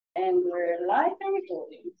And we're live and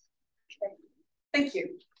recording. Okay. Thank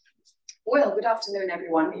you. Well, good afternoon,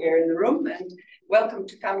 everyone here in the room, and welcome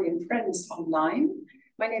to Family and Friends online.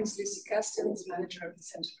 My name is Lucy Kirsten, manager of the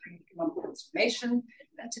Center for Economic Transformation,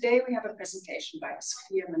 and today we have a presentation by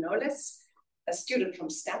Sophia, a student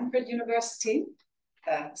from Stanford University.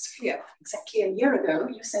 Sophia, exactly a year ago,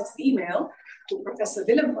 you sent an email to Professor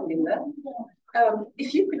Willem van Linde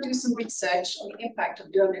if you could do some research on the impact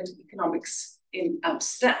of Doughnut Economics in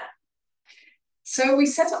Amsterdam. So we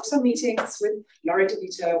set up some meetings with Laura De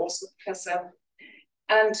Vito, also a professor,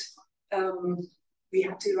 and we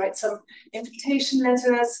had to write some invitation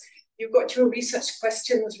letters. You've got your research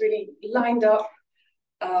questions really lined up.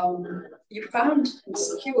 You found and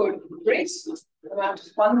secured a great amount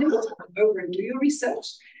of funding to come over and do your research,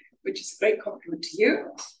 which is a great compliment to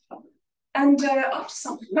you. And after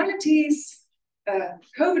some formalities,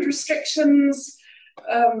 COVID restrictions,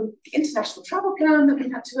 the international travel plan that we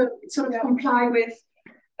had to sort of comply with,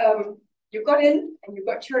 you got in and you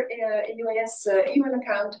got your EUAS email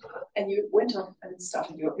account and you went off and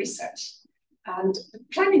started your research. And the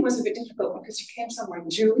planning was a bit difficult because you came somewhere in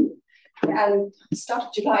June and start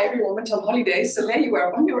of July, everyone went on holiday, so there you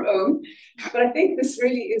were on your own. But I think this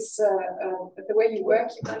really is the way you work.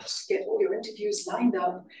 You managed to get all your interviews lined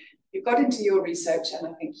up. You got into your research, and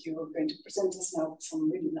I think you're going to present us now with some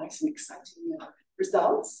really nice and exciting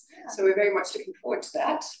results. So we're very much looking forward to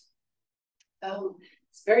that.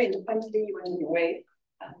 It's very independently, you went on your way,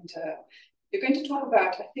 and you're going to talk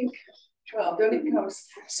about, I think, well, Doughnut Economics,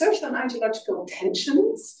 social and ideological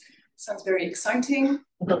tensions. Sounds very exciting.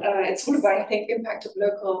 It's all about, I think, impact of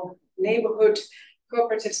local neighborhood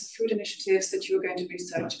cooperatives and food initiatives that you're going to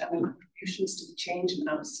research, and the contributions to the change in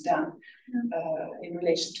Amsterdam in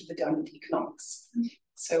relation to the Doughnut Economics.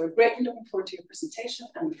 So we're greatly looking forward to your presentation,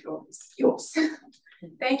 and the floor is yours.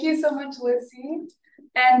 Thank you so much, Lucy.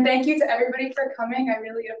 And thank you to everybody for coming. I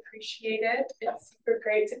really appreciate it. It's super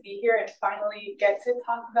great to be here and finally get to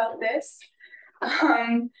talk about this.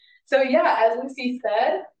 So yeah, as Lucy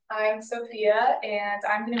said, I'm Sophia, and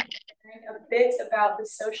I'm going to be sharing a bit about the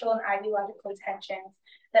social and ideological tensions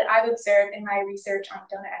that I've observed in my research on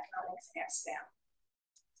Doughnut Economics in Amsterdam.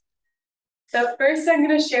 So first, I'm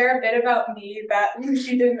going to share a bit about me that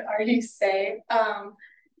Lucy didn't already say.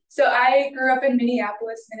 So I grew up in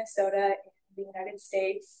Minneapolis, Minnesota, in the United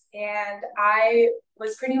States, and I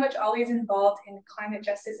was pretty much always involved in climate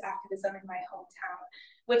justice activism in my hometown,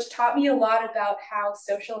 which taught me a lot about how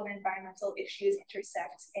social and environmental issues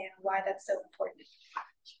intersect and why that's so important.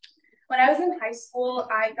 When I was in high school,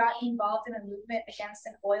 I got involved in a movement against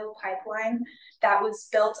an oil pipeline that was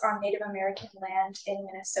built on Native American land in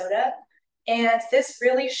Minnesota. And this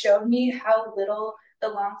really showed me how little the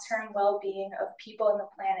long-term well-being of people on the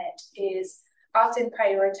planet is often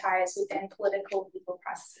prioritized within political legal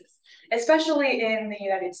processes, especially in the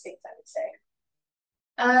United States, I would say.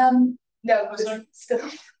 No, still.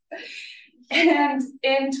 And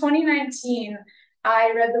in 2019,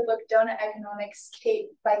 I read the book Doughnut Economics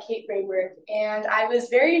by Kate Raworth, and I was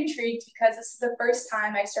very intrigued because this is the first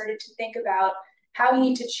time I started to think about how we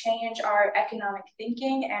need to change our economic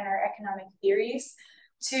thinking and our economic theories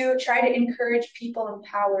to try to encourage people in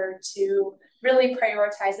power to really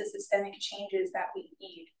prioritize the systemic changes that we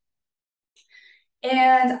need.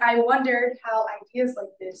 And I wondered how ideas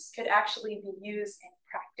like this could actually be used in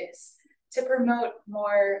practice to promote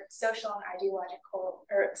more social and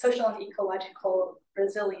ecological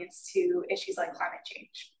resilience to issues like climate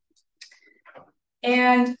change.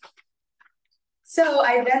 And so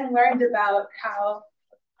I then learned about how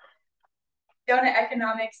Doughnut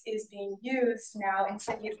Economics is being used now in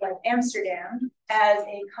cities like Amsterdam as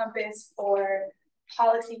a compass for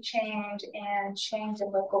policy change and change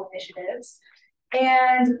in local initiatives.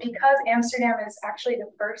 And because Amsterdam is actually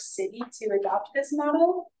the first city to adopt this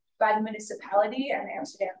model by the municipality and the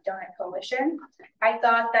Amsterdam Doughnut Coalition, I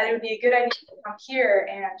thought that it would be a good idea to come here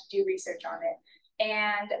and do research on it.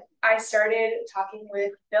 And I started talking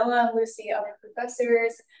with Billa and Lucy, other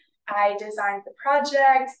professors. I designed the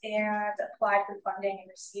project and applied for funding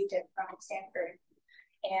and received it from Stanford.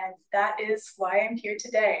 And that is why I'm here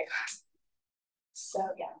today. So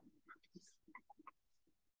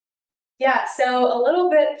yeah, so a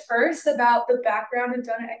little bit first about the background of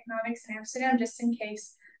Doughnut Economics in Amsterdam, just in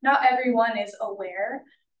case not everyone is aware.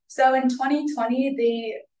 So in 2020,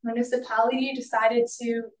 the municipality decided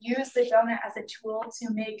to use the Doughnut as a tool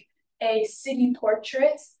to make a city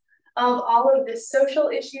portrait of all of the social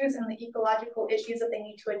issues and the ecological issues that they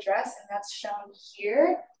need to address, and that's shown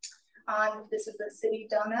here. This is the city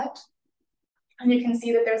Doughnut. And you can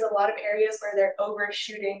see that there's a lot of areas where they're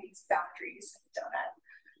overshooting these boundaries of Doughnut.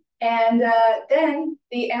 And then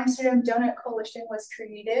the Amsterdam Doughnut Coalition was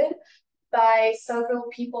created by several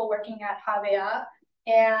people working at HVA,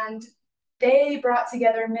 and they brought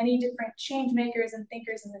together many different change makers and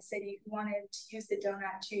thinkers in the city who wanted to use the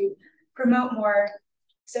donut to promote more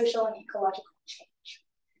social and ecological change.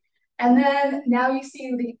 And then now you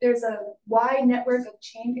see there's a wide network of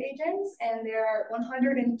change agents, and there are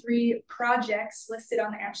 103 projects listed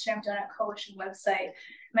on the Amsterdam Doughnut Coalition website,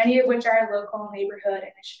 many of which are local neighborhood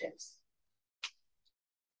initiatives.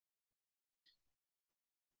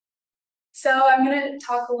 So I'm going to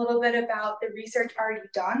talk a little bit about the research already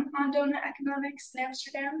done on Doughnut Economics in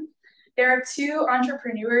Amsterdam. There are two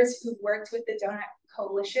entrepreneurs who worked with the Doughnut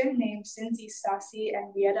Coalition named Cindy Stassi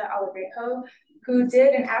and Vieta Alarejo, who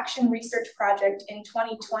did an action research project in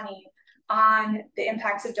 2020 on the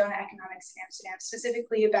impacts of Doughnut Economics in Amsterdam,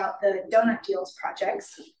 specifically about the Doughnut Deals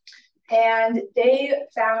projects. And they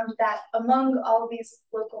found that among all of these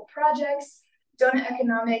local projects, Doughnut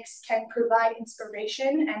Economics can provide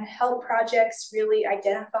inspiration and help projects really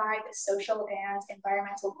identify the social and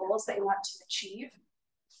environmental goals they want to achieve.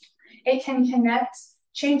 It can connect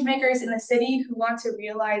change makers in the city who want to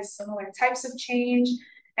realize similar types of change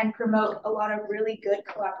and promote a lot of really good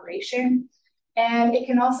collaboration. And it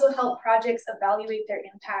can also help projects evaluate their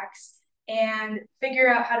impacts and figure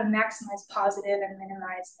out how to maximize positive and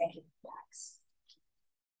minimize negative impacts.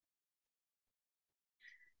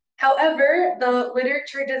 However, the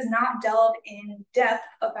literature does not delve in depth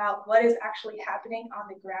about what is actually happening on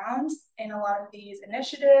the ground in a lot of these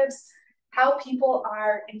initiatives, how people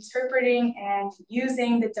are interpreting and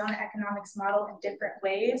using the Doughnut Economics model in different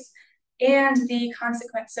ways, and the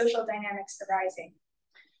consequent social dynamics arising.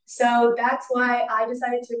 So that's why I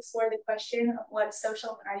decided to explore the question of what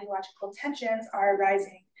social and ideological tensions are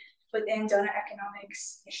arising within Doughnut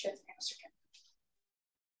Economics initiatives in Amsterdam.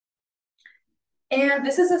 And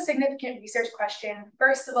this is a significant research question,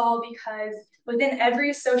 first of all, because within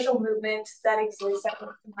every social movement that exists, to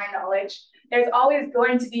my knowledge, there's always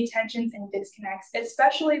going to be tensions and disconnects,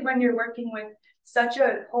 especially when you're working with such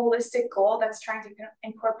a holistic goal that's trying to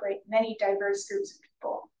incorporate many diverse groups of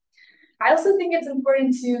people. I also think it's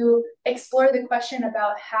important to explore the question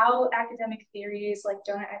about how academic theories like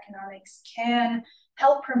Doughnut Economics can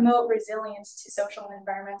help promote resilience to social and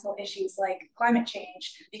environmental issues like climate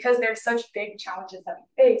change, because there's such big challenges that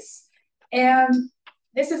we face. And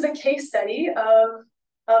this is a case study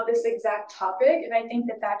of this exact topic, and I think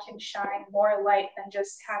that that can shine more light than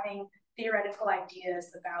just having theoretical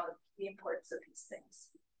ideas about the importance of these things.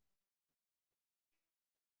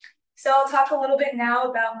 So I'll talk a little bit now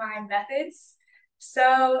about my methods.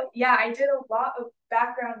 So yeah, I did a lot of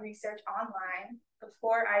background research online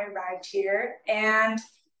before I arrived here. And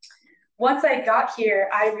once I got here,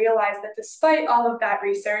 I realized that despite all of that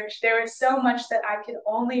research, there was so much that I could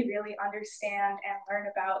only really understand and learn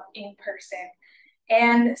about in person.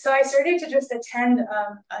 And so I started to just attend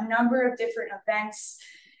a number of different events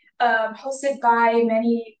hosted by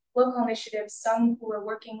many local initiatives, some who were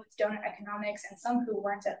working with Doughnut Economics and some who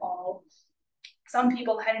weren't at all. Some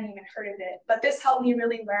people hadn't even heard of it, but this helped me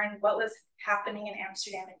really learn what was happening in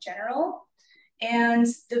Amsterdam in general and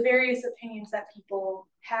the various opinions that people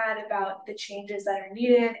had about the changes that are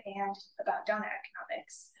needed and about Doughnut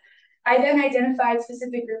Economics. I then identified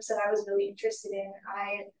specific groups that I was really interested in.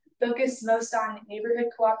 I focused most on neighborhood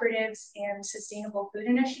cooperatives and sustainable food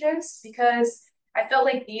initiatives because I felt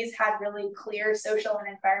like these had really clear social and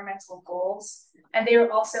environmental goals, and they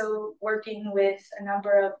were also working with a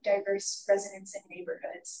number of diverse residents and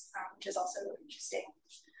neighborhoods, which is also really interesting.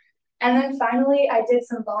 And then finally, I did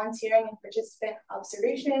some volunteering and participant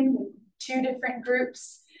observation with 2 different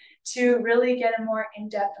groups to really get a more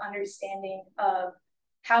in-depth understanding of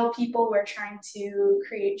how people were trying to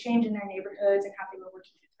create change in their neighborhoods and how they were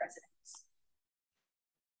working with residents.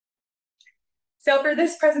 So for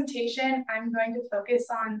this presentation, I'm going to focus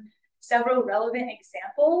on several relevant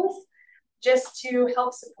examples just to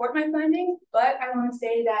help support my finding, but I want to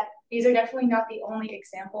say that these are definitely not the only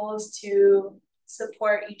examples to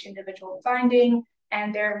support each individual finding,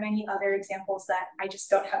 and there are many other examples that I just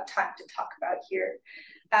don't have time to talk about here.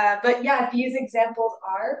 But yeah, these examples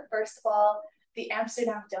are, first of all, the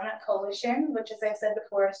Amsterdam Doughnut Coalition, which, as I said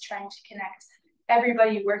before, is trying to connect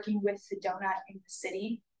everybody working with the donut in the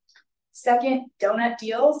city. Second, Doughnut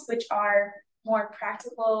Deals, which are more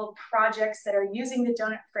practical projects that are using the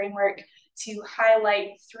Doughnut framework to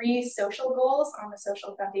highlight 3 social goals on the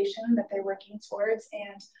social foundation that they're working towards,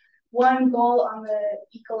 and 1 goal on the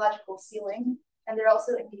ecological ceiling, and they're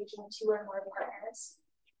also engaging 2 or more partners.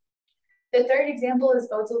 The third example is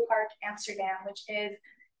Bozo Park Amsterdam, which is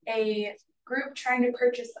a group trying to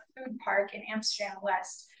purchase a food park in Amsterdam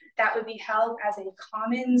West that would be held as a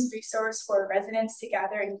commons resource for residents to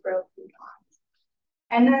gather and grow food on.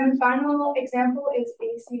 And then the final example is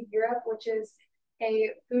AC Europe, which is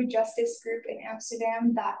a food justice group in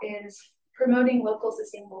Amsterdam that is promoting local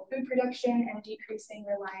sustainable food production and decreasing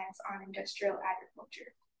reliance on industrial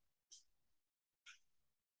agriculture.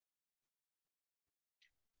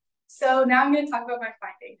 So now I'm going to talk about my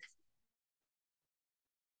findings.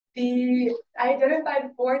 I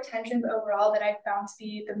identified 4 tensions overall that I found to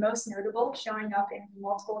be the most notable, showing up in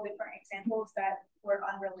multiple different examples that were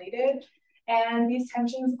unrelated. And these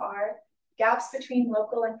tensions are gaps between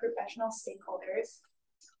local and professional stakeholders,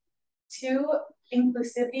 2,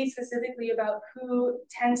 inclusivity, specifically about who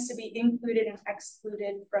tends to be included and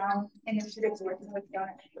excluded from initiatives working with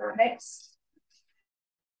Doughnut Economics,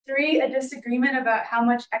 3, a disagreement about how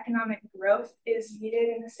much economic growth is needed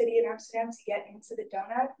in the city of Amsterdam to get into the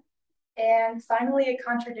donut. And finally, a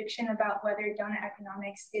contradiction about whether Doughnut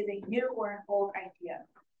Economics is a new or an old idea.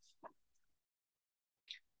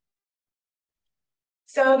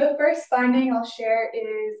 So the first finding I'll share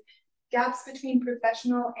is gaps between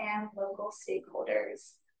professional and local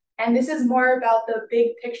stakeholders. And this is more about the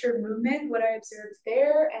big picture movement, what I observed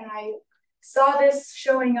there. And I saw this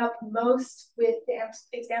showing up most with the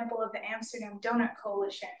example of the Amsterdam Doughnut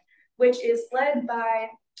Coalition, which is led by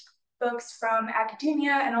folks from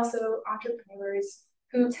academia and also entrepreneurs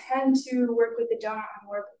who tend to work with the donut on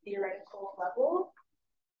more of a theoretical level,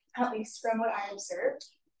 at least from what I observed.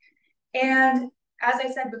 And as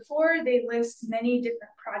I said before, they list many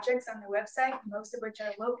different projects on their website, most of which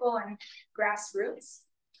are local and grassroots.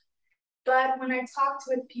 But when I talked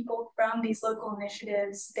with people from these local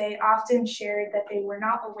initiatives, they often shared that they were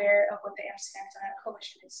not aware of what the Amsterdam Doughnut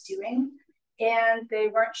Coalition is doing, and they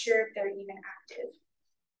weren't sure if they're even active.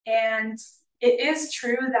 And it is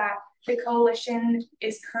true that the coalition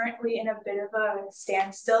is currently in a bit of a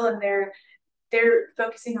standstill, and they're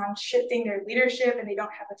focusing on shifting their leadership, and they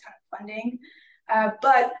don't have a ton of funding.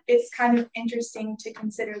 But it's kind of interesting to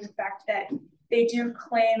consider the fact that they do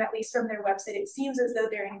claim, at least from their website, it seems as though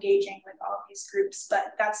they're engaging with all of these groups,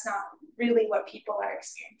 but that's not really what people are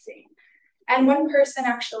experiencing. And one person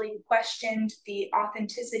actually questioned the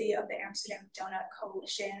authenticity of the Amsterdam Doughnut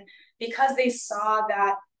Coalition because they saw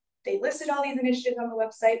that they listed all these initiatives on the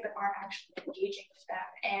website, but aren't actually engaging with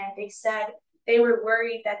them. And they said they were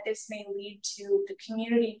worried that this may lead to the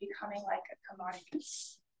community becoming like a commodity.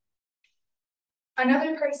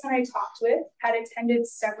 Another person I talked with had attended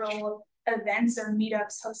several events or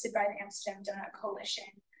meetups hosted by the Amsterdam Doughnut Coalition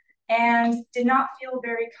and did not feel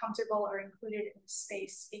very comfortable or included in the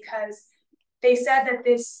space because they said that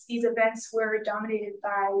these events were dominated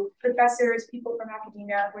by professors, people from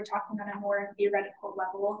academia, we're talking on a more theoretical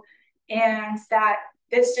level, and that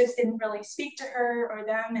this just didn't really speak to her or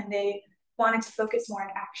them, and they wanted to focus more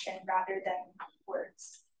on action rather than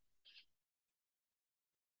words.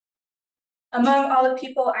 Among all the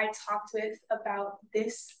people I talked with about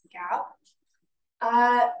this gap,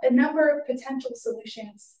 a number of potential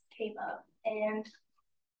solutions came up, and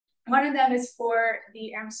one of them is for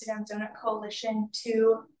the Amsterdam Doughnut Coalition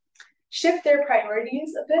to shift their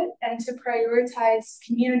priorities a bit and to prioritize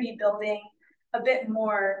community building a bit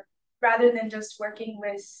more rather than just working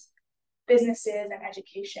with businesses and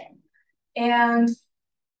education, and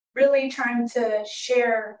really trying to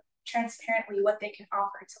share transparently what they can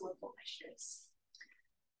offer to local initiatives.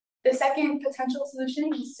 The second potential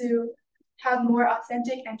solution is to have more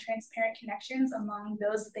authentic and transparent connections among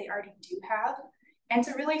those that they already do have, and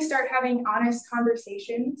to really start having honest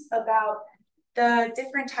conversations about the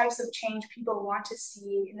different types of change people want to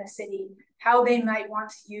see in the city, how they might want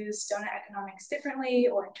to use Doughnut Economics differently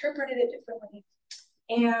or interpreted it differently,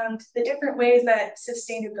 and the different ways that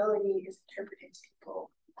sustainability is interpreted to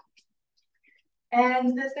people.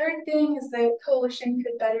 And the third thing is that coalition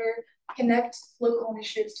could better connect local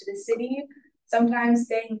initiatives to the city. Sometimes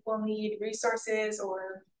they will need resources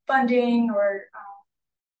or funding or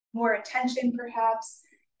more attention perhaps,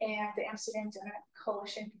 and the Amsterdam Doughnut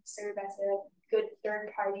Coalition can serve as a good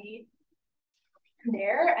third party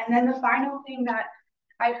there. And then the final thing that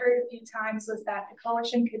I heard a few times was that the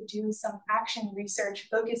coalition could do some action research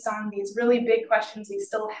focused on these really big questions we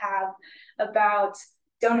still have about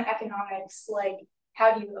Doughnut Economics, like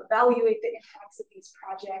how do you evaluate the impacts of these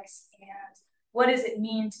projects, and what does it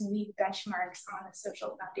mean to meet benchmarks on a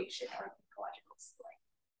social foundation or ecological scale?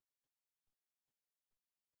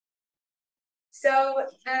 So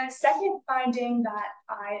the second finding that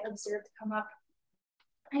I observed come up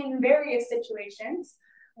in various situations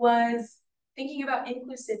was thinking about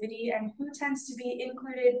inclusivity and who tends to be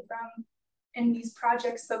included in these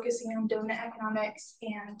projects focusing on Doughnut Economics,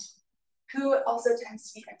 and who also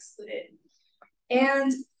tends to be excluded.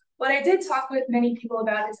 And what I did talk with many people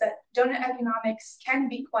about is that doughnut economics can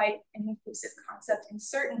be quite an inclusive concept in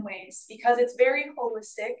certain ways because it's very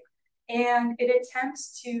holistic and it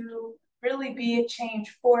attempts to really be a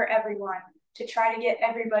change for everyone to try to get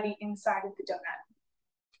everybody inside of the donut.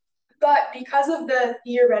 But because of the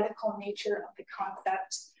theoretical nature of the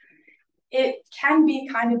concept, it can be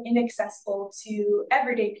kind of inaccessible to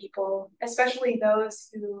everyday people, especially those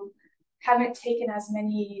who haven't taken as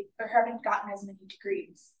many or haven't gotten as many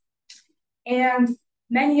degrees. And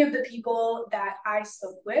many of the people that I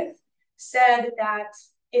spoke with said that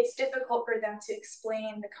it's difficult for them to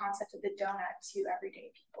explain the concept of the donut to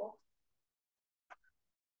everyday people.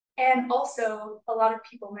 And also, a lot of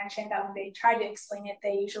people mentioned that when they try to explain it,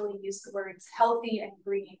 they usually use the words healthy and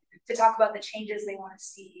green to talk about the changes they want to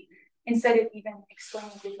see, instead of even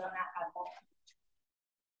explaining the donut at all.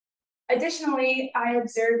 Additionally, I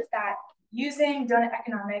observed that using doughnut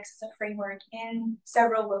economics as a framework in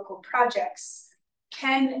several local projects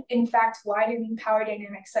can, in fact, widen the power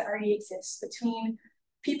dynamics that already exist between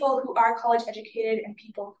people who are college educated and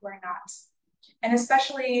people who are not. And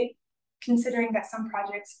especially considering that some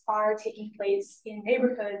projects are taking place in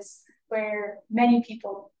neighborhoods where many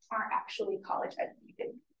people aren't actually college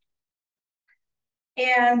educated.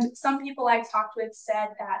 And some people I talked with said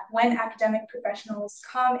that when academic professionals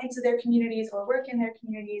come into their communities or work in their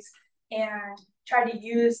communities and try to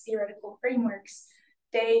use theoretical frameworks,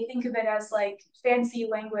 they think of it as like fancy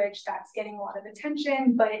language that's getting a lot of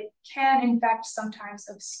attention, but it can in fact sometimes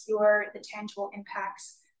obscure the tangible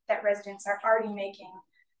impacts that residents are already making,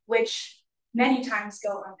 which many times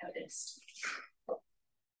go unnoticed.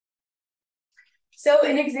 So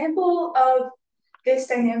an example of this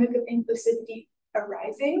dynamic of inclusivity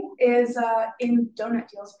arising is in donut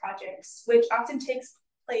deals projects, which often takes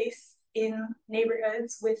place in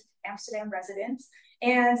neighborhoods with Amsterdam residents,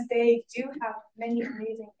 and they do have many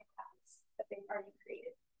amazing impacts that they've already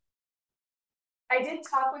created. I did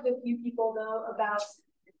talk with a few people though about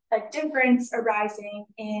a difference arising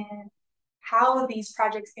in how these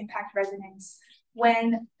projects impact residents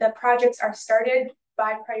when the projects are started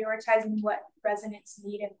by prioritizing what residents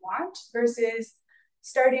need and want versus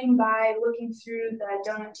starting by looking through the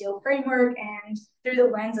donut deal framework and through the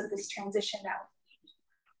lens of this transition that we need.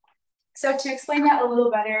 So to explain that a little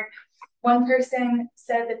better, one person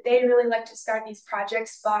said that they really like to start these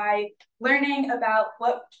projects by learning about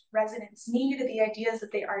what residents need, the ideas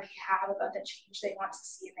that they already have about the change they want to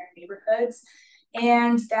see in their neighborhoods,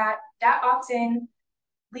 and that often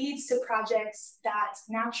leads to projects that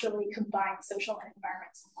naturally combine social and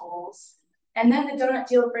environmental goals. And then the donut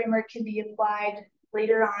deal framework can be applied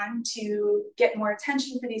later on to get more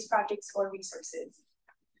attention for these projects or resources.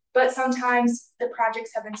 But sometimes the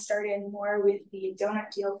projects have been started more with the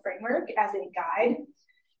donut deal framework as a guide,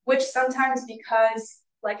 which sometimes, because,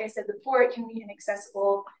 like I said before, it can be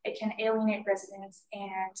inaccessible, it can alienate residents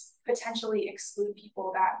and potentially exclude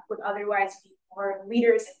people that would otherwise be more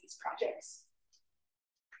leaders in these projects.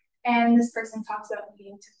 And this person talks about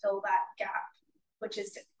needing to fill that gap, which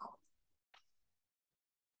is difficult.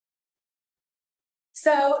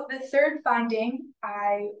 So the third finding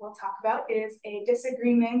I will talk about is a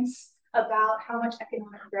disagreement about how much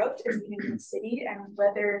economic growth is needed in the city and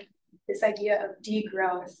whether this idea of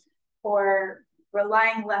degrowth or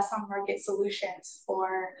relying less on market solutions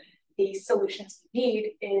for the solutions we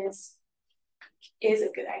need is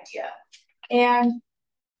a good idea. And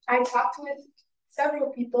I talked with several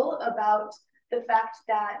people about the fact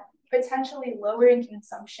that potentially lowering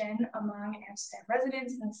consumption among Amsterdam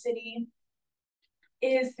residents in the city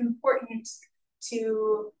is important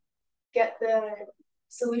to get the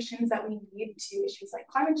solutions that we need to issues like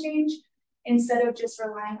climate change, instead of just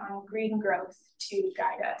relying on green growth to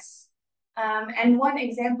guide us. And one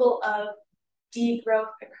example of degrowth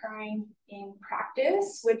occurring in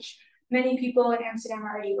practice, which many people in Amsterdam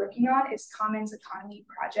are already working on, is commons economy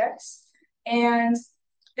projects. And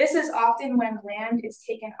this is often when land is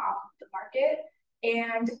taken off the market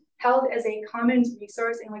and held as a commons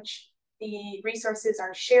resource in which the resources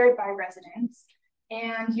are shared by residents.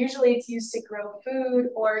 And usually it's used to grow food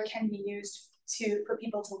or can be used for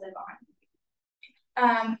people to live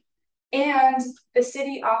on. And the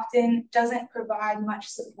city often doesn't provide much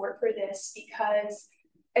support for this because,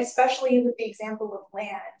 especially with the example of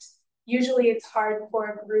land, usually it's hard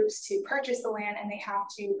for groups to purchase the land and they have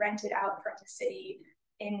to rent it out from the city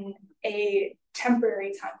in a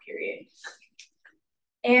temporary time period.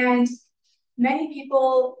 And many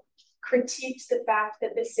people critiqued the fact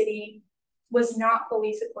that the city was not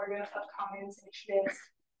fully supportive of commons initiatives,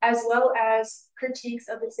 as well as critiques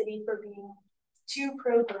of the city for being too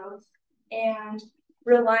pro-growth and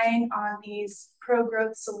relying on these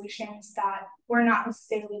pro-growth solutions that were not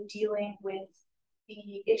necessarily dealing with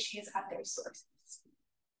the issues at their sources.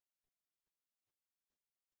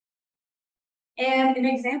 And an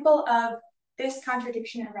example of this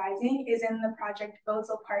contradiction arising is in the project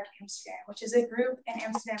Bozel Park Amsterdam, which is a group in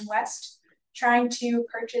Amsterdam West trying to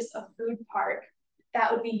purchase a food park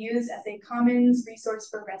that would be used as a commons resource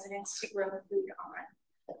for residents to grow food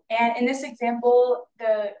on. And in this example,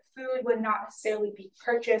 the food would not necessarily be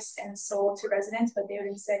purchased and sold to residents, but they would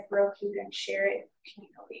instead grow food and share it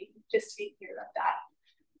communally, just to be clear about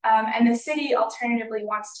that. And the city alternatively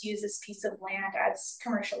wants to use this piece of land as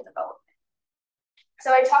commercial development.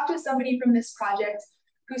 So I talked to somebody from this project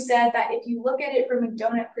who said that if you look at it from a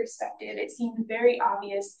donut perspective, it seemed very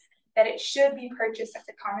obvious that it should be purchased as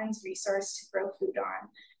a commons resource to grow food on,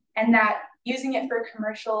 and that using it for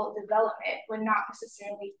commercial development would not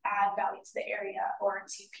necessarily add value to the area or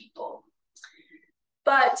to people.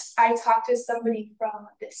 But I talked to somebody from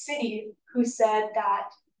the city who said that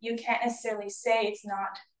you can't necessarily say it's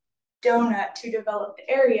not donut to develop the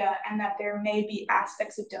area, and that there may be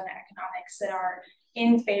aspects of donut economics that are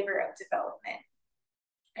in favor of development.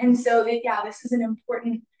 And so yeah, this is an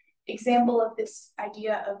important example of this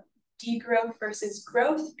idea of degrowth versus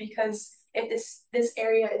growth, because if this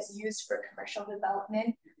area is used for commercial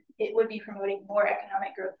development, it would be promoting more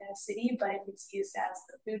economic growth in a city, but if it's used as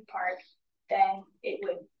the food park, then it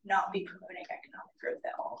would not be promoting economic growth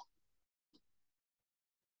at all.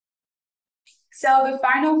 So the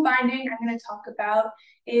final finding I'm going to talk about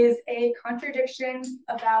is a contradiction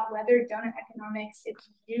about whether doughnut economics is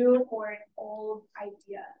new or an old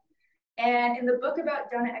idea. And in the book about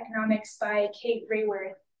doughnut economics by Kate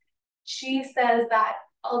Raworth, she says that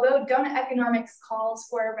although doughnut economics calls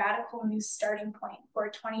for a radical new starting point for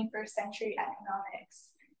 21st century economics,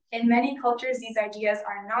 in many cultures, these ideas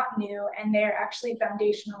are not new, and they're actually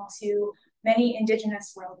foundational to many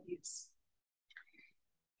indigenous worldviews.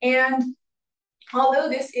 And although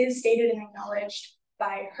this is stated and acknowledged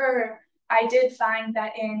by her, I did find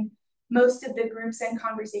that in most of the groups and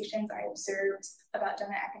conversations I observed about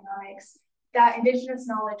doughnut economics, that indigenous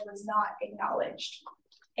knowledge was not acknowledged.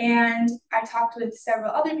 And I talked with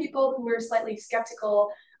several other people who were slightly skeptical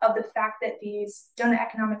of the fact that these doughnut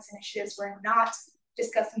economics initiatives were not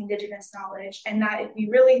discussing indigenous knowledge, and that if we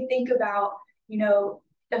really think about,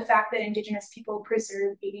 the fact that indigenous people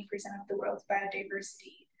preserve 80% of the world's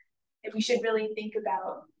biodiversity, that we should really think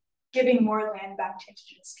about giving more land back to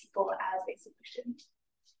indigenous people as a solution.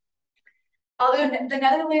 Although the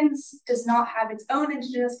Netherlands does not have its own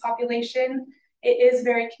indigenous population, it is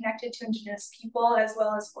very connected to indigenous people as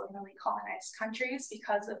well as formerly colonized countries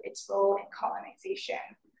because of its role in colonization.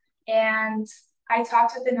 And I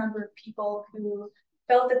talked with a number of people who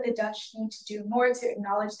felt that the Dutch need to do more to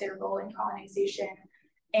acknowledge their role in colonization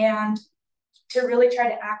and to really try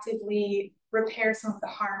to actively repair some of the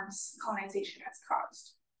harms colonization has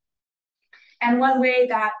caused. And one way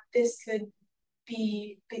that this could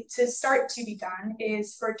start to be done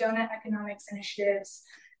is for doughnut economics initiatives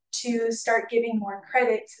to start giving more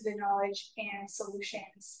credit to the knowledge and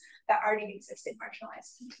solutions that already exist in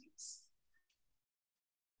marginalized communities.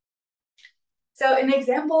 So an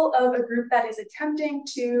example of a group that is attempting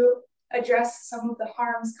to address some of the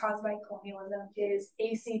harms caused by colonialism is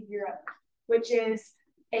ACEED Europe, which is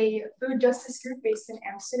a food justice group based in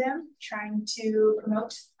Amsterdam trying to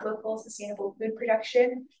promote local sustainable food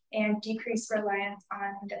production and decrease reliance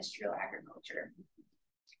on industrial agriculture.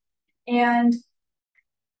 And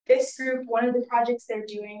this group, one of the projects they're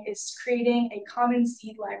doing is creating a common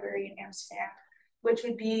seed library in Amsterdam, which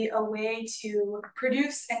would be a way to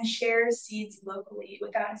produce and share seeds locally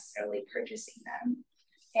without necessarily purchasing them.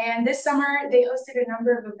 And this summer, they hosted a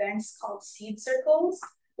number of events called seed circles,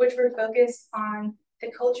 which were focused on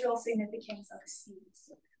the cultural significance of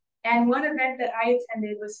seeds. And one event that I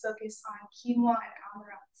attended was focused on quinoa and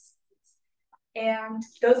amaranth seeds. And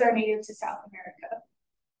those are native to South America.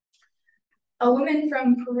 A woman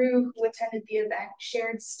from Peru who attended the event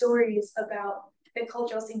shared stories about the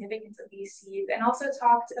cultural significance of these seeds and also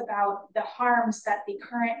talked about the harms that the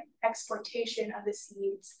current exportation of the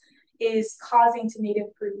seeds is causing to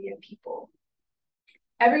native Peruvian people.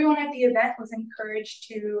 Everyone at the event was encouraged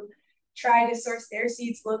to try to source their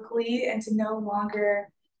seeds locally and to no longer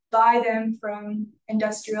buy them from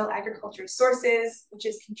industrial agriculture sources, which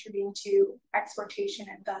is contributing to exportation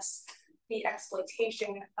and thus the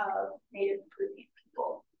exploitation of native Peruvian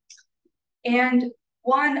people. And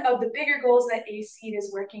one of the bigger goals that ACEED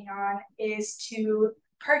is working on is to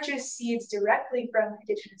purchase seeds directly from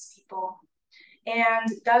indigenous people and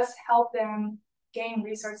thus help them gain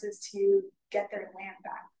resources to get their land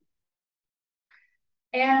back.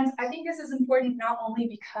 And I think this is important not only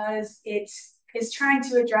because it is trying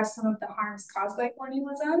to address some of the harms caused by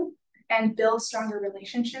colonialism and build stronger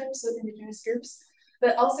relationships with Indigenous groups,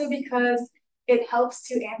 but also because it helps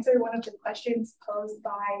to answer one of the questions posed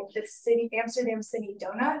by the Amsterdam city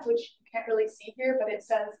donut, which you can't really see here, but it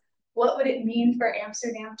says, what would it mean for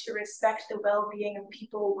Amsterdam to respect the well-being of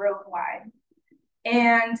people worldwide?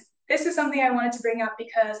 And this is something I wanted to bring up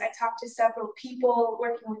because I talked to several people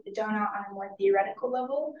working with the donut on a more theoretical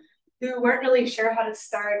level who weren't really sure how to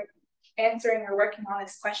start answering or working on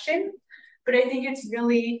this question. But I think it's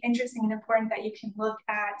really interesting and important that you can look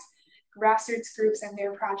at grassroots groups and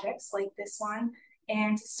their projects like this one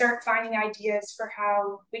and start finding ideas for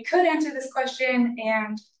how we could answer this question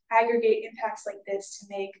and aggregate impacts like this to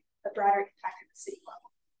make a broader impact at the city level.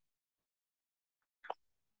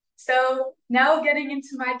 So now getting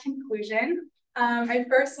into my conclusion, I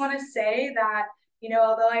first want to say that,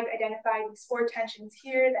 although I've identified these 4 tensions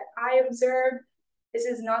here that I observed, this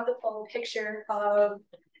is not the full picture of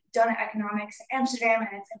Doughnut Economics in Amsterdam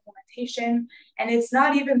and its implementation, and it's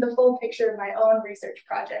not even the full picture of my own research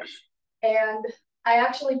project. And I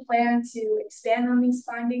actually plan to expand on these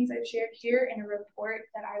findings I've shared here in a report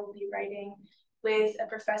that I will be writing with a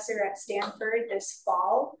professor at Stanford this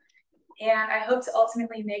fall. And I hope to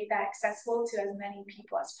ultimately make that accessible to as many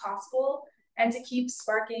people as possible and to keep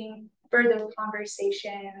sparking further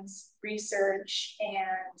conversations, research,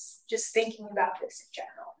 and just thinking about this in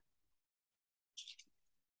general.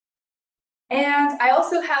 And I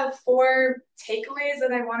also have 4 takeaways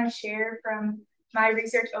that I want to share from my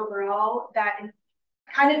research overall that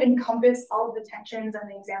kind of encompass all of the tensions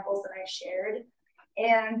and the examples that I shared.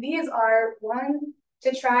 And these are, 1,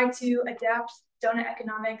 to try to adapt Doughnut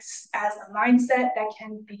Economics as a mindset that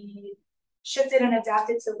can be shifted and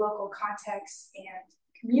adapted to local contexts and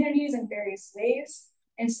communities in various ways,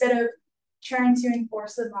 instead of trying to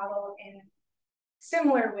enforce the model in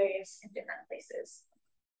similar ways in different places.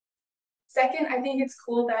 Second, I think it's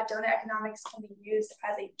cool that Doughnut Economics can be used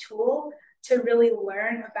as a tool to really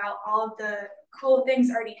learn about all of the cool things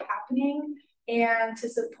already happening and to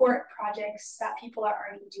support projects that people are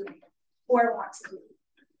already doing or want to do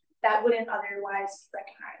that wouldn't otherwise be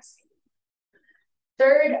recognized.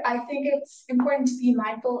 Third, I think it's important to be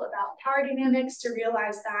mindful about power dynamics to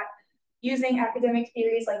realize that using academic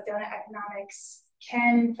theories like Doughnut Economics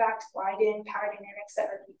can in fact widen power dynamics that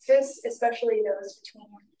already exist, especially those between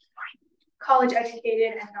college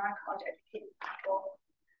educated and non-college educated people.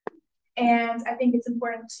 And I think it's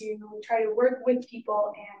important to try to work with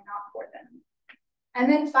people and not for them.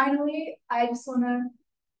 And then finally, I just want to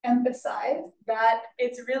emphasize that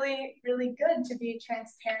it's really, really good to be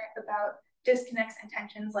transparent about disconnects and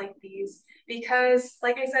tensions like these, because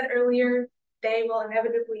like I said earlier, they will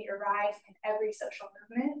inevitably arise in every social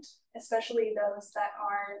movement, especially those that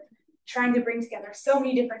are trying to bring together so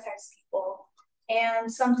many different types of people.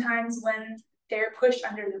 And sometimes when they're pushed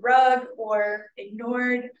under the rug or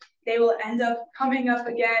ignored, they will end up coming up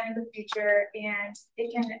again in the future, and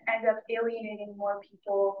it can end up alienating more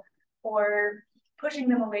people or pushing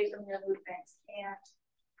them away from your movement. And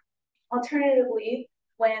alternatively,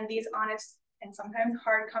 when these honest and sometimes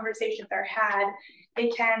hard conversations are had,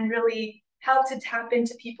 it can really help to tap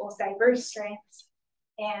into people's diverse strengths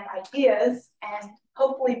and ideas and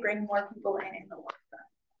hopefully bring more people in the work.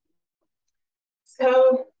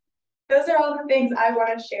 So those are all the things I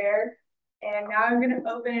want to share. And now I'm going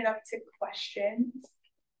to open it up to questions.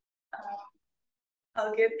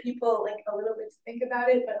 I'll give people like a little bit to think about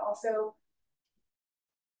it, but also,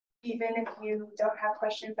 even if you don't have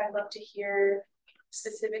questions, I'd love to hear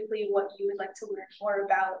specifically what you would like to learn more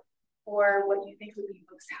about or what you think would be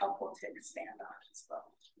most helpful to expand on as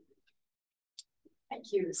well.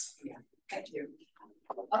 Thank you, Sophia. Thank you.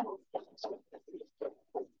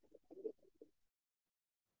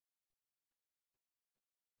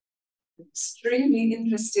 Extremely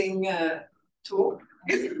interesting talk.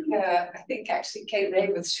 I think actually Kate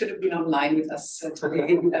Raworth should have been online with us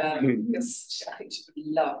today because I think she would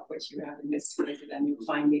love what you have investigated and your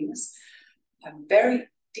findings. I'm very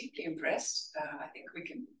deeply impressed. I think we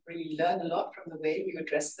can really learn a lot from the way you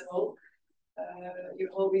address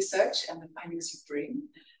your whole research and the findings you bring.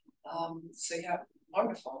 So yeah,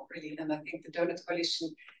 wonderful, really. And I think the Doughnut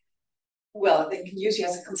Coalition, well, they can use you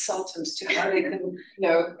as a consultant to how they can,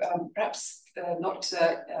 perhaps not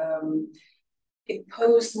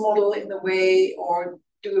impose model in the way or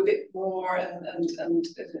do a bit more and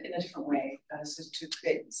in a different way, so to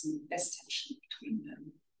create some less tension between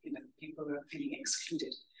people who are feeling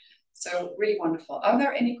excluded. So really wonderful. Are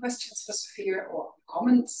there any questions for Sophia or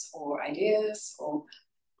comments or ideas, or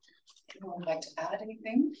anyone would like to add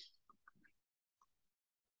anything?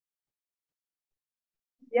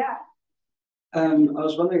 Yeah. I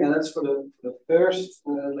was wondering, and that's for the first,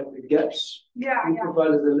 like the gaps. Yeah. You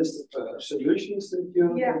provided a list of solutions that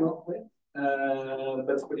you came up with.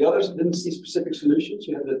 But for the others, I didn't see specific solutions.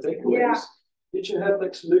 You had the takeaways. Yeah. Did you have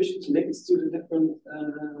like solutions linked to the different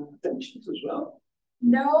tensions as well?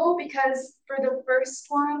 No, because for the first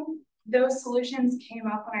one, those solutions came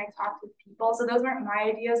up when I talked with people. So those weren't my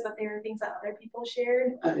ideas, but they were things that other people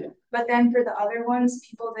shared. Yeah. But then for the other ones,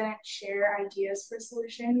 people didn't share ideas for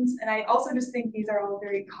solutions. And I also just think these are all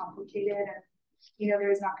very complicated and, you know,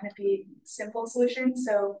 there's not going to be simple solutions.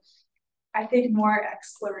 So I think more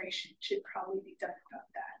exploration should probably be done about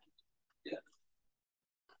that.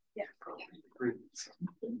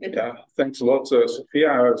 Yeah, thanks a lot,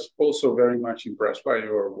 Sophia. I was also very much impressed by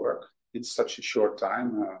your work in such a short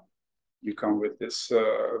time. You come with this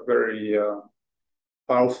very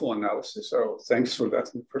powerful analysis, so thanks for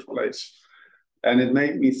that in the first place. And it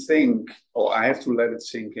made me think, I have to let it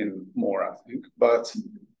sink in more, I think. But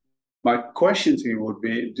my question to you would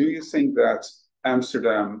be, do you think that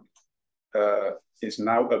Amsterdam is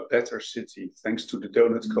now a better city thanks to the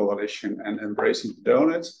Doughnut Coalition and embracing the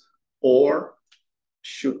donut? Or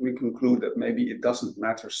should we conclude that maybe it doesn't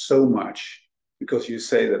matter so much because you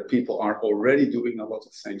say that people are already doing a lot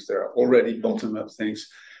of things, there are already bottom-up things,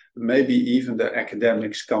 maybe even the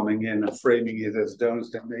academics coming in and framing it as donuts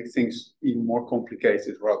that make things even more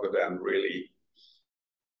complicated rather than really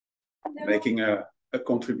making a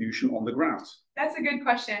contribution on the ground? That's a good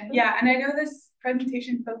question. Yeah, and I know this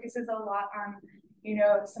presentation focuses a lot on, you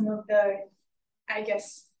know, some of the, I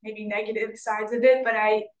guess, maybe negative sides of it, but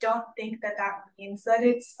I don't think that that means that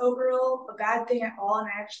it's overall a bad thing at all. And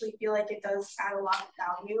I actually feel like it does add a lot of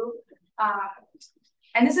value.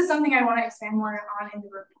 And this is something I want to expand more on in the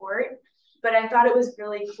report, but I thought it was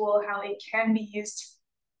really cool how it can be used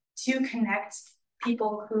to connect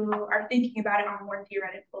people who are thinking about it on a more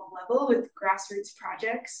theoretical level with grassroots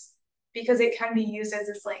projects, because it can be used as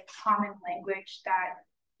this like common language that,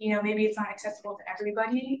 you know, maybe it's not accessible to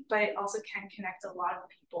everybody, but it also can connect a lot of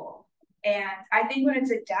people. And I think when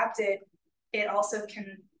it's adapted, it also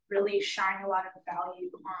can really shine a lot of value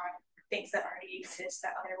on things that already exist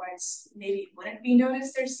that otherwise maybe wouldn't be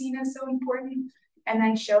noticed or seen as so important, and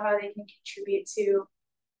then show how they can contribute to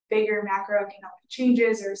bigger macroeconomic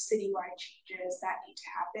changes or citywide changes that need to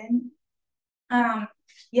happen.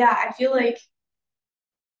 Yeah, I feel like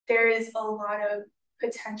there is a lot of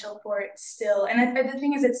potential for it still. And the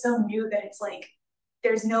thing is, it's so new that it's like,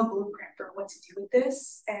 there's no blueprint for what to do with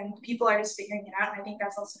this, and people are just figuring it out. And I think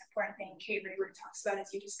that's also an important thing Kate Raworth talks about,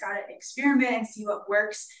 is you just gotta experiment and see what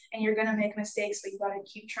works, and you're gonna make mistakes, but you gotta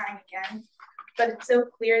keep trying again. But it's so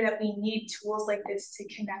clear that we need tools like this to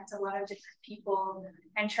connect a lot of different people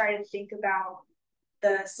and try to think about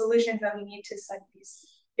the solutions that we need to some of these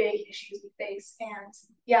big issues we face. And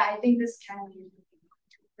yeah, I think this can be a really good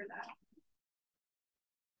tool for that.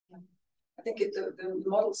 I think the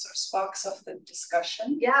model sort of sparks off the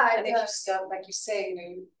discussion. Yeah, I think just like you say, you know,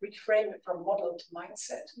 you reframe it from model to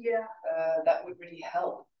mindset. Yeah, that would really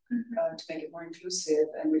help to make it more inclusive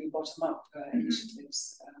and really bottom up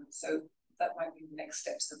initiatives. So that might be the next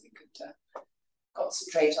steps that we could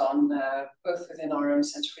concentrate on, both within our own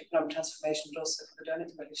Centre for Economic Transformation, but also for the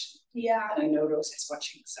Doughnut Coalition. Yeah, and I know Rose is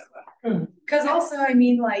watching, so because also, I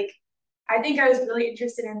mean, like, I think I was really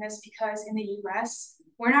interested in this because in the US,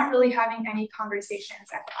 we're not really having any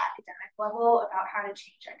conversations at the academic level about how to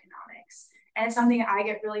change economics. And it's something I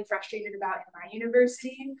get really frustrated about in my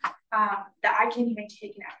university, that I can't even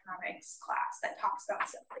take an economics class that talks about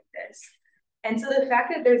stuff like this. And so the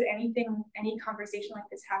fact that there's any conversation like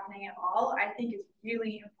this happening at all, I think is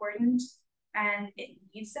really important, and it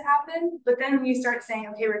needs to happen. But then when you start saying,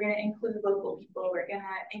 okay, we're going to include local people, we're going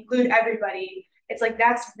to include everybody, it's like,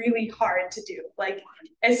 that's really hard to do. Like,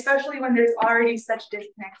 especially when there's already such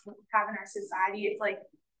disconnects we have in our society, it's like,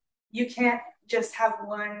 you can't just have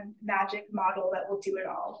one magic model that will do it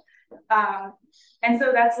all. And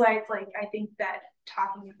so that's why it's like, I think that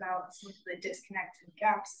talking about some of the disconnects and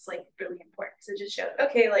gaps is like really important. So just show,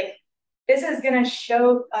 okay, like, this is going to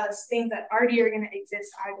show us things that already are going to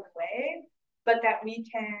exist either way, but that we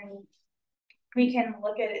can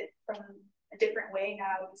look at it from a different way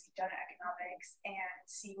now because we've done economics and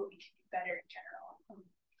see what we can do better in general.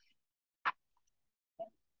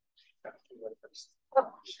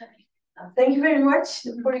 Thank you very much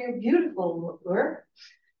for your beautiful work.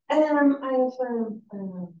 I have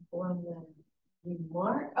one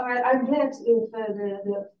remark. I'm glad with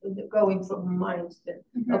the going from mindset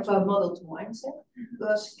of a model to mindset,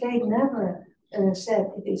 because Kate never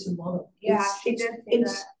said it is a model. Yeah, she did say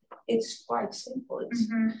that. it's quite simple.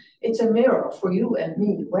 It's a mirror for you and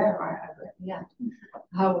me.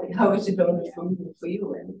 How is it going for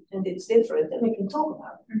you? And it's different, and we can talk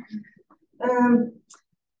about it.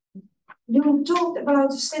 You talked about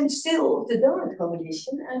the standstill of the Doughnut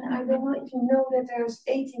Coalition, and I don't know if you know that there's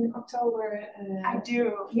 18 October. I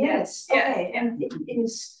do. Yes. Okay, and it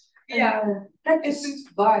is.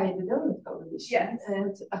 Practiced by the Doughnut Coalition,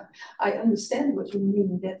 and I understand what you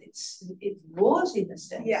mean. That it was in a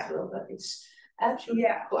standstill, but it's actually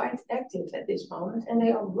quite active at this moment, and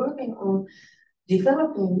they are working on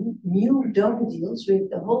developing new donor deals with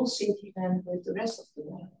the whole city and with the rest of the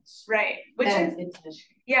Netherlands. Right,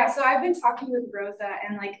 so I've been talking with Rosa,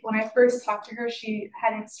 and like when I first talked to her, she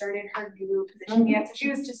hadn't started her new position yet, so she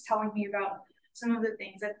was just telling me about some of the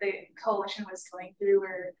things that the coalition was going through,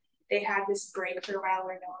 where they had this break for a while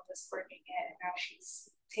where no one was working it, and now she's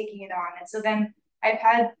taking it on. And so then I've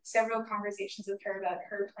had several conversations with her about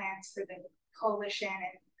her plans for the coalition,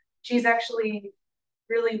 and she's actually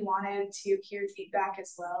really wanted to hear feedback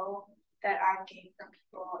as well that I've gained from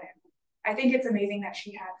people. And I think it's amazing that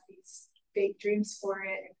she has these big dreams for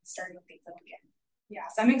it and starting things up again. Yeah,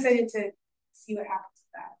 so I'm excited to see what happens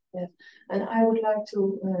with that. Yeah, and I would like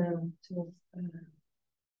to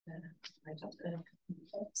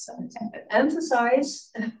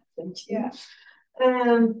emphasize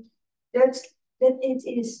that it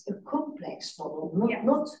is a complex model,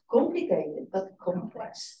 not complicated, but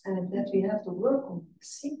complex, and that we have to work on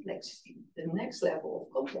complexity, the next level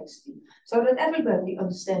of complexity, so that everybody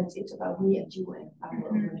understands it's about me and you and our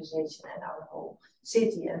organization and our whole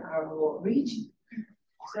city and our whole region.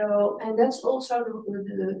 So, and that's also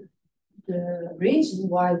the reason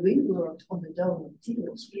why we worked on the donor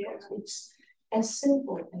deals, because it's as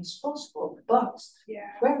simple as possible, but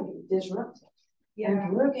very disruptive.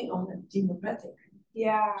 And working on a democratic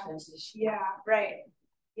transition.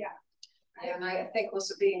 And I think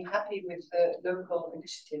also being happy with the local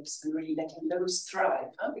initiatives and really letting those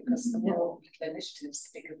thrive, because the more the initiatives,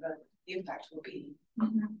 the bigger the impact will be.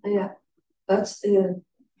 But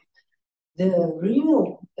the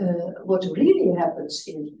real, what really happens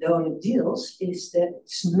in donor deals is that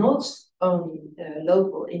it's not only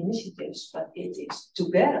local initiatives, but it is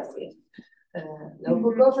together with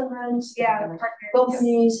local governments,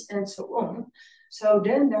 companies, and so on. So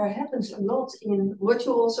then there happens a lot in what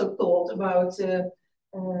you also thought about.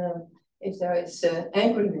 If there is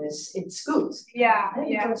angriness, it's good.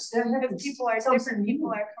 Because people are different. People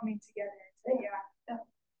are coming together.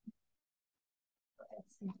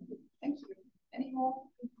 Thank you. Any more?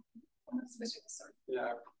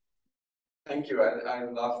 Yeah. Thank you. I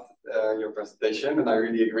loved your presentation, and I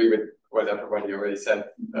really agree with what everybody already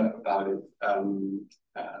said about it.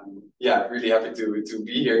 Really happy to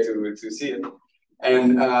be here to see it.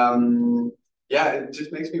 And it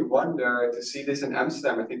just makes me wonder to see this in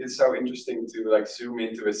Amsterdam. I think it's so interesting to like zoom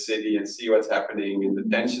into a city and see what's happening and the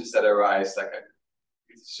tensions that arise.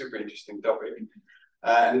 It's a super interesting topic.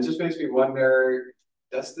 And it just makes me wonder,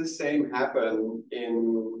 does the same happen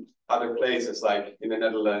in other places, like in the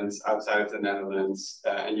Netherlands, outside of the Netherlands?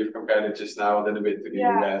 And you've compared it just now a little bit to the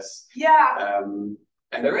US.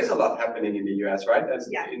 And there is a lot happening in the US, right? That's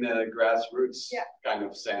in a grassroots kind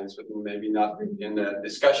of sense, but maybe not in the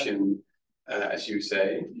discussion, as you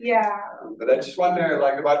say. But I just wonder,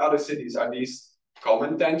 like, about other cities, are these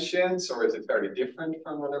common tensions, or is it very different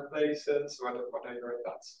from other places? What are your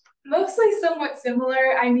thoughts? Mostly somewhat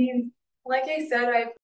similar. I mean, like I said, I've